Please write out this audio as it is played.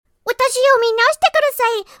話を見直してくださ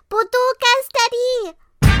い。ポトーカスタディ。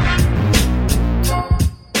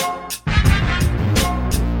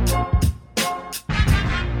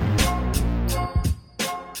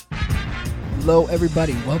Hello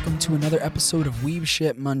everybody, welcome to another episode of Weeb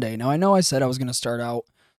Shit Monday. Now I know I said I was going to start out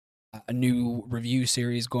a new review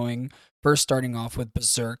series starting off with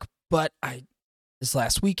Berserk, but this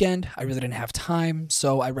last weekend I really didn't have time,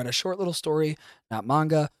 so I read a short little story, not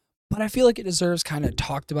manga, but I feel like it deserves kind of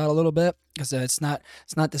talked about a little bit because it's not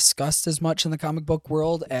discussed as much in the comic book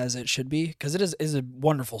world as it should be, because it is a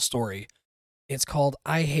wonderful story. It's called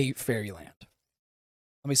I Hate Fairyland.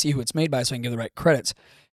 Let me see who it's made by so I can give the right credits.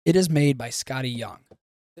 It is made by Scotty Young.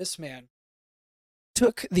 This man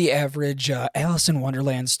took the average Alice in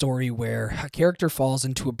Wonderland story where a character falls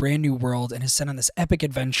into a brand new world and is sent on this epic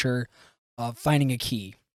adventure of finding a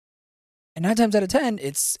key. And 9 times out of 10,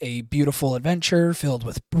 it's a beautiful adventure filled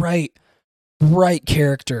with bright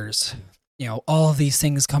characters. You know, all of these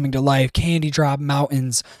things coming to life, candy drop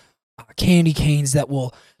mountains, candy canes that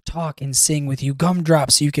will talk and sing with you,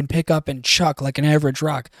 gumdrops you can pick up and chuck like an average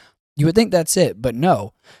rock. You would think that's it, but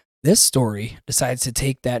no. This story decides to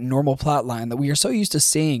take that normal plot line that we are so used to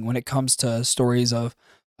seeing when it comes to stories of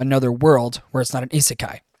another world where it's not an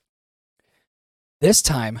isekai. This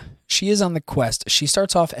time, she is on the quest. She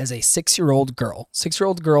starts off as a 6-year-old girl.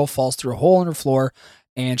 6-year-old girl falls through a hole in her floor,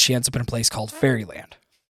 and she ends up in a place called Fairyland.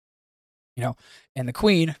 You know, and the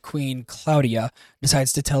Queen Claudia,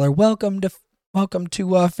 decides to tell her, welcome to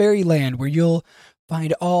Fairyland, where you'll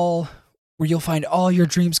find all your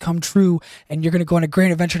dreams come true, and you're going to go on a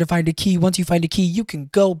great adventure to find a key. Once you find a key, you can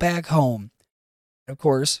go back home. And of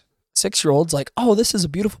course, 6-year-old's like, oh, this is a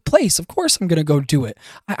beautiful place. Of course I'm going to go do it.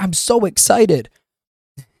 I'm so excited.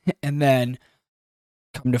 And then,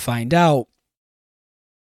 come to find out,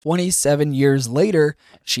 27 years later,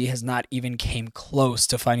 she has not even came close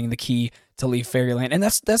to finding the key to leave Fairyland. And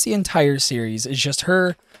that's the entire series, is just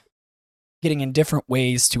her getting in different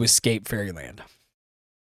ways to escape Fairyland.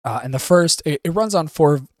 And the first, it runs on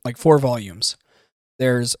four volumes.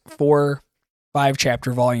 There's 4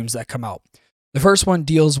 5-chapter volumes that come out. The first one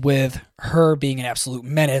deals with her being an absolute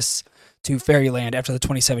menace to Fairyland after the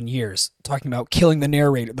 27 years, talking about killing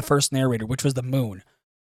the first narrator, which was the Moon,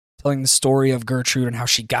 telling the story of Gertrude and how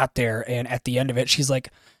she got there. And at the end of it, she's like,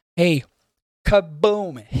 "Hey,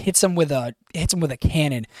 kaboom!" Hits him with a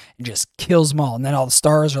cannon and just kills them all. And then all the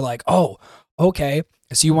stars are like, "Oh, okay.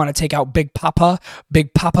 So you want to take out Big Papa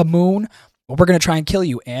Moon? Well, we're going to try and kill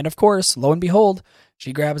you." And of course, lo and behold,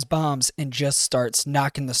 she grabs bombs and just starts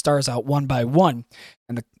knocking the stars out one by one.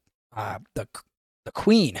 And the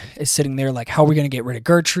queen is sitting there like, how are we going to get rid of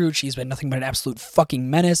Gertrude? She's been nothing but an absolute fucking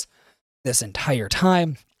menace this entire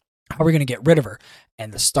time. How are we going to get rid of her?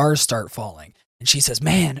 And the stars start falling. And she says,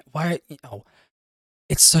 man, why,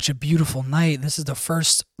 it's such a beautiful night. This is the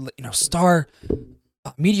first, star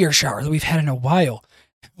meteor shower that we've had in a while.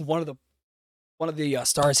 One of the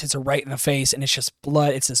stars hits her right in the face, and it's just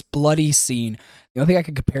blood. It's this bloody scene. The only thing I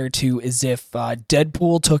could compare it to is if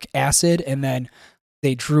Deadpool took acid and then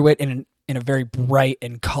they drew it in a very bright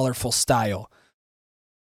and colorful style.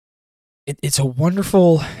 It's a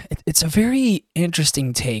wonderful. It's a very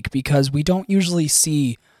interesting take because we don't usually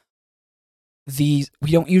see these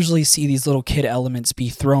little kid elements be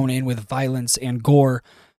thrown in with violence and gore.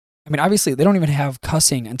 I mean, obviously, they don't even have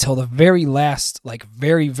cussing until the very last,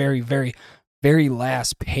 very, very, very, very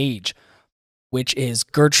last page, which is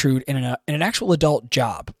Gertrude in an actual adult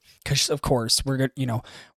job. Because of course, we're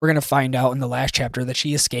gonna find out in the last chapter that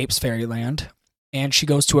she escapes Fairyland and she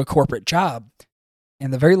goes to a corporate job.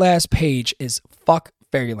 And the very last page is "fuck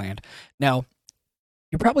Fairyland." Now,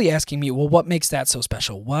 you're probably asking me, well, what makes that so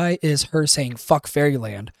special? Why is her saying "fuck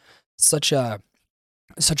Fairyland" such a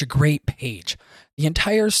great page? The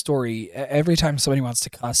entire story, every time somebody wants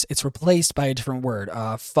to cuss, it's replaced by a different word.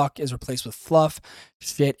 Fuck is replaced with fluff.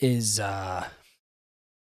 Shit is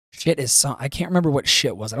some, I can't remember what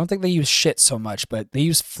shit was. I don't think they use shit so much, but they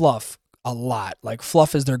use fluff a lot. Like,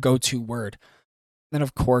 fluff is their go-to word. Then,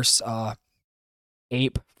 of course,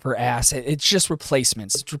 ape for ass. It's just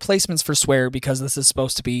replacements. It's replacements for swear because this is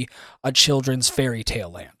supposed to be a children's fairy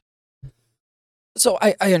tale land. So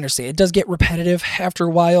I understand. It does get repetitive after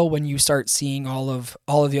a while when you start seeing all of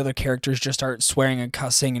the other characters just start swearing and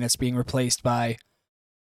cussing, and it's being replaced by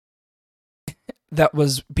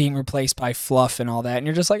fluff and all that. And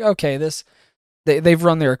you're just like, okay, they've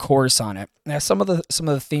run their course on it. Now, some of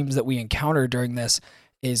the themes that we encounter during this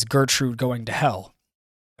is Gertrude going to hell.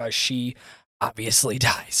 She obviously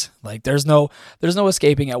dies. Like, there's no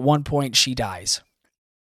escaping. At one point, she dies.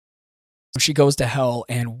 She goes to hell,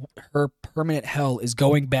 and her permanent hell is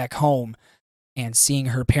going back home and seeing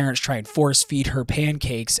her parents try and force feed her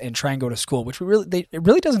pancakes and try and go to school, which it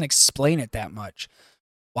really doesn't explain it that much.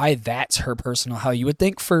 Why that's her personal hell. You would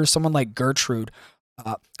think for someone like Gertrude,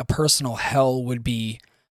 a personal hell would be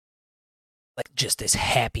like just this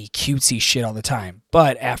happy, cutesy shit all the time.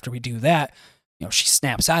 But after we do that, she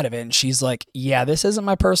snaps out of it and she's like, yeah, this isn't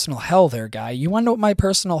my personal hell there, guy. You want to know what my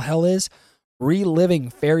personal hell is? Reliving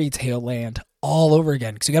Fairyland all over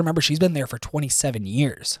again. Because you got to remember, she's been there for 27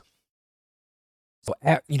 years. So,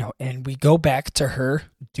 and we go back to her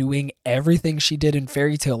doing everything she did in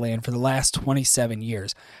Fairyland for the last 27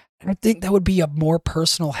 years. And I think that would be a more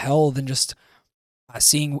personal hell than just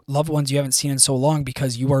seeing loved ones you haven't seen in so long,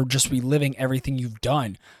 because you are just reliving everything you've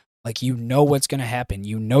done. Like, what's going to happen.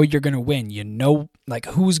 You're going to win. Like,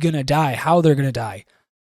 who's going to die, how they're going to die.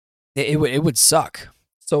 It would suck.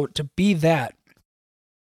 So to be that,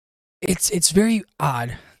 it's very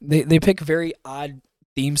odd. They pick very odd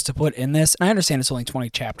themes to put in this, and I understand it's only 20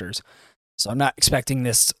 chapters, so I'm not expecting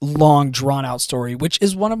this long, drawn-out story, which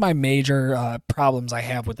is one of my major problems I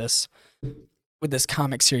have with this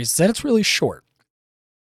comic series, is that it's really short.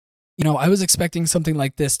 I was expecting something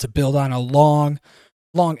like this to build on a long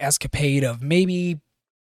escapade of maybe,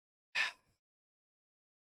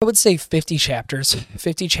 I would say 50 chapters.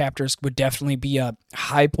 50 chapters would definitely be a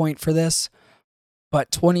high point for this,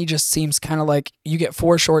 but 20 just seems kind of like you get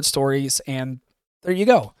 4 short stories and there you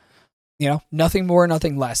go. Nothing more,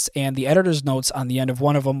 nothing less. And the editor's notes on the end of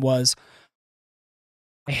one of them was,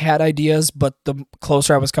 I had ideas, but the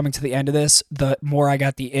closer I was coming to the end of this, the more I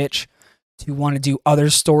got the itch to want to do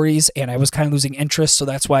other stories, and I was kind of losing interest, so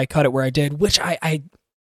that's why I cut it where I did, which I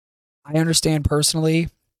understand personally.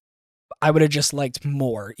 I would have just liked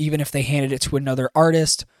more, even if they handed it to another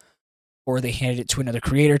artist or they handed it to another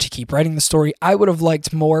creator to keep writing the story. I would have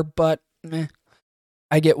liked more, but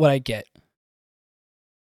I get what I get.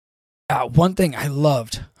 One thing I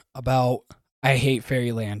loved about I Hate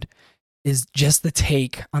Fairyland is just the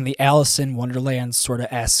take on the Alice in Wonderland sort of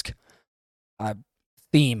esque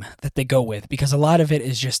theme that they go with, because a lot of it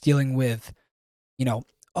is just dealing with,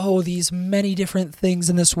 these many different things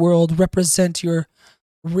in this world represent your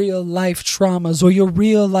real life traumas or your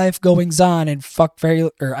real life goings on, and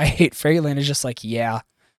I Hate Fairyland is just like, yeah,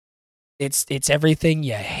 it's everything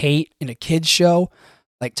you hate in a kid's show.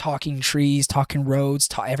 Like talking trees, talking roads,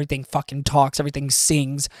 everything fucking talks, everything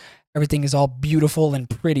sings, everything is all beautiful and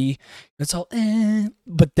pretty. It's all,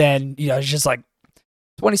 but then, it's just like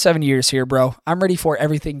 27 years here, bro. I'm ready for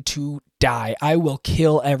everything to die. I will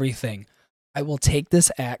kill everything. I will take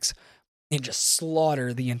this axe and just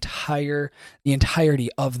slaughter the entirety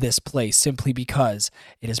of this place simply because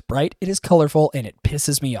it is bright, it is colorful, and it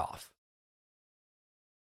pisses me off.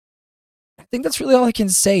 I think that's really all I can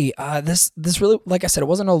say. This really, like I said, it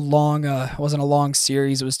wasn't a long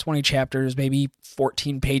series. It was 20 chapters, maybe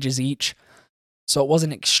 14 pages each. So it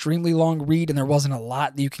wasn't an extremely long read, and there wasn't a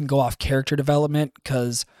lot that you can go off character development,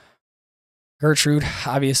 because Gertrude,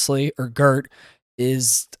 obviously, or Gert,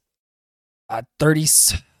 is a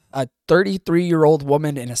 33-year-old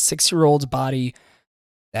woman in a 6-year-old's body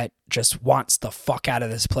that just wants the fuck out of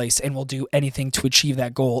this place and will do anything to achieve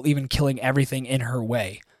that goal, even killing everything in her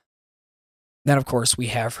way. Then, of course, we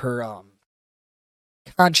have her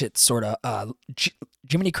conscience, sort of,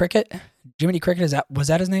 Jiminy Cricket? Jiminy Cricket, was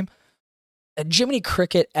that his name? A Jiminy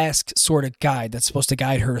Cricket-esque sort of guide that's supposed to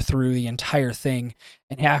guide her through the entire thing,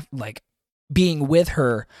 and being with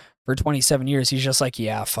her for 27 years, he's just like,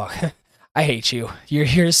 yeah, fuck, I hate you.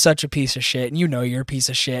 You're such a piece of shit, and you're a piece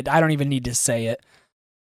of shit. I don't even need to say it.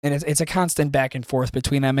 And it's a constant back and forth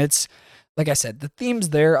between them. It's, like I said, the themes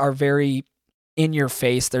there are very in your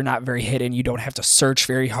face. They're not very hidden. You don't have to search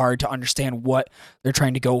very hard to understand what they're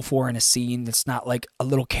trying to go for in a scene. That's not like a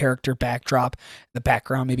little character backdrop, the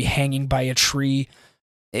background maybe hanging by a tree.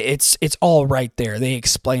 It's all right there. They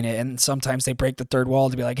explain it, and sometimes they break the third wall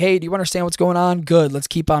to be like, hey, do you understand what's going on? Good, let's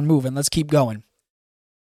keep on moving. Let's keep going.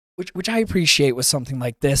 Which I appreciate with something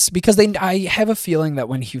like this, because I have a feeling that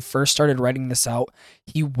when he first started writing this out,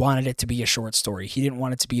 he wanted it to be a short story. He didn't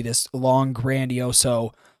want it to be this long, grandiose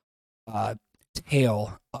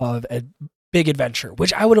tale of a big adventure,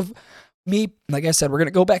 which I would have, like I said, we're going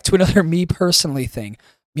to go back to another me personally thing.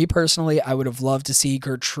 Me personally, I would have loved to see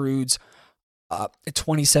Gertrude's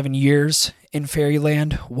 27 years in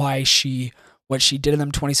Fairyland, what she did in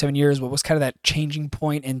them 27 years, what was kind of that changing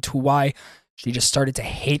point into why she just started to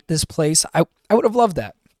hate this place. I would have loved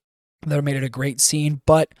that. That would have made it a great scene,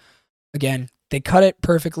 but again, they cut it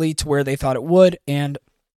perfectly to where they thought it would, and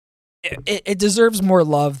it deserves more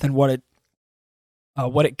love than what it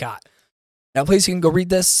got. Now, a place you can go read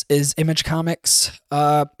this is Image Comics.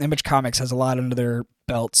 Image Comics has a lot under their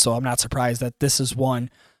belt, so I'm not surprised that this is one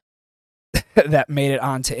that made it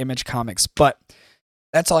onto Image Comics. But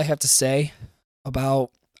that's all I have to say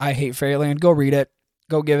about I Hate Fairyland. Go read it.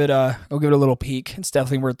 Go give it a little peek. It's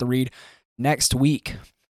definitely worth the read. Next week,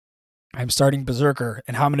 I'm starting Berserker,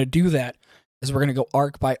 and how I'm going to do that is we're going to go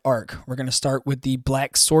arc by arc. We're going to start with the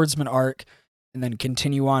Black Swordsman arc and then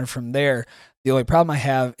continue on from there. The only problem I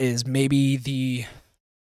have is maybe the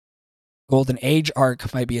Golden Age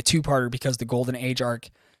arc might be a two-parter because the Golden Age arc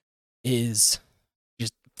is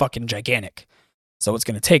just fucking gigantic. So it's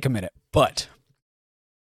going to take a minute. But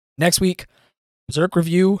next week, Berserk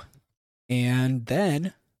review, and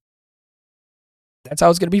then that's how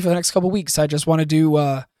it's going to be for the next couple weeks. I just want to do,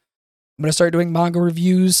 I'm going to start doing manga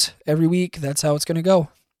reviews every week. That's how it's going to go.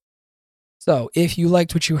 So if you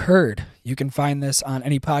liked what you heard, you can find this on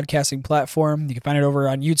any podcasting platform. You can find it over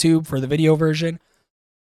on YouTube for the video version.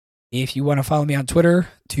 If you want to follow me on Twitter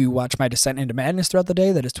to watch my descent into madness throughout the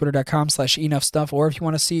day, that is twitter.com/enoughstuff. Or if you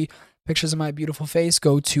want to see pictures of my beautiful face,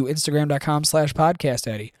 go to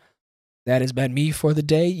instagram.com/podcastaddy. That has been me for the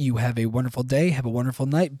day. You have a wonderful day. Have a wonderful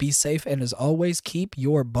night. Be safe. And as always, keep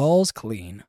your balls clean.